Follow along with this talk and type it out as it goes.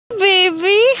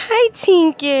Hi,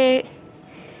 Tinket.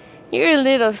 You're a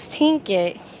little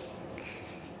Tinket.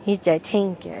 He's a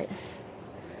Tinket.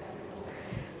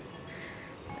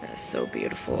 That's so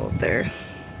beautiful up there.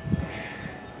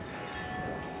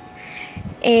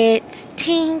 It's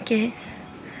Tinket.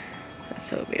 That's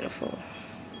so beautiful.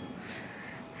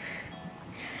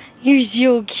 You're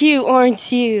so cute,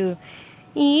 aren't you?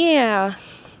 Yeah.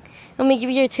 Let me give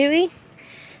you your tui.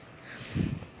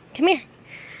 Come here.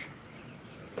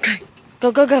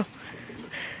 Go, go, go.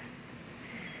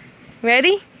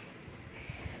 Ready?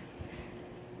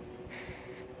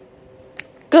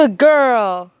 Good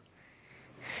girl.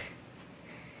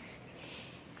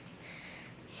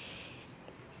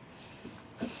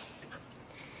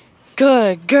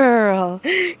 Good girl.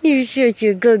 You're such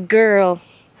a good girl.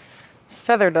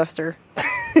 Feather duster.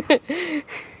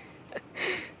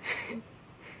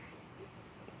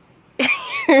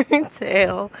 Your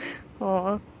tail.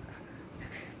 Aw.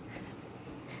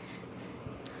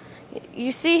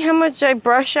 You see how much I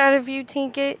brush out of you,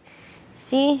 Tinket?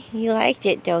 See? You liked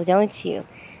it though, don't you?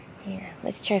 Yeah,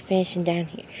 let's try finishing down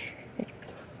here.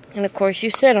 And of course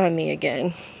you sit on me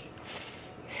again.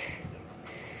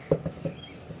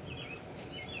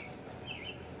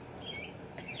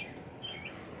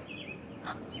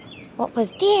 What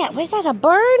was that? Was that a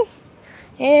bird?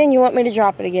 And you want me to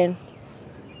drop it again.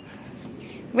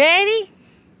 Ready?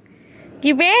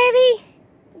 You ready?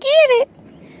 Get it.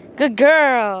 Good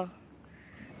girl.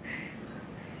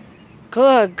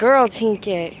 Good girl,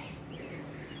 Tinket.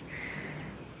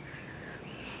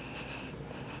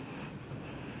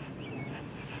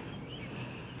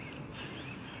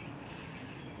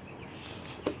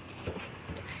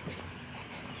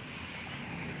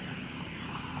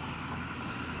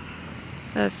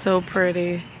 That's so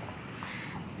pretty.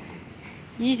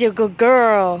 You're a good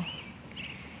girl.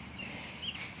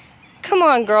 Come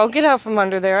on, girl. Get out from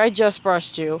under there. I just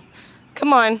brushed you.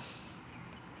 Come on.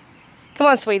 Come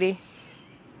on, sweetie.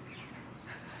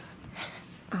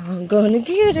 I'm gonna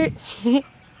get it.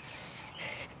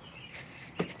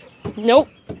 Nope.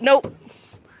 Nope.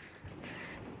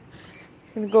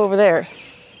 I'm gonna go over there.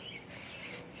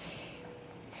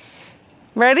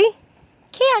 Ready?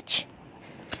 Catch.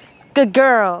 Good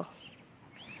girl.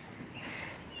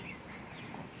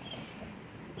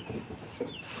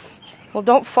 Well,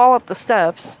 don't fall up the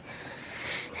steps.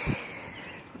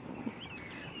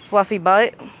 Fluffy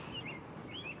butt. You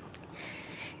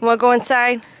wanna go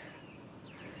inside?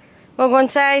 Wanna go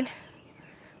inside?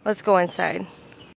 Let's go inside.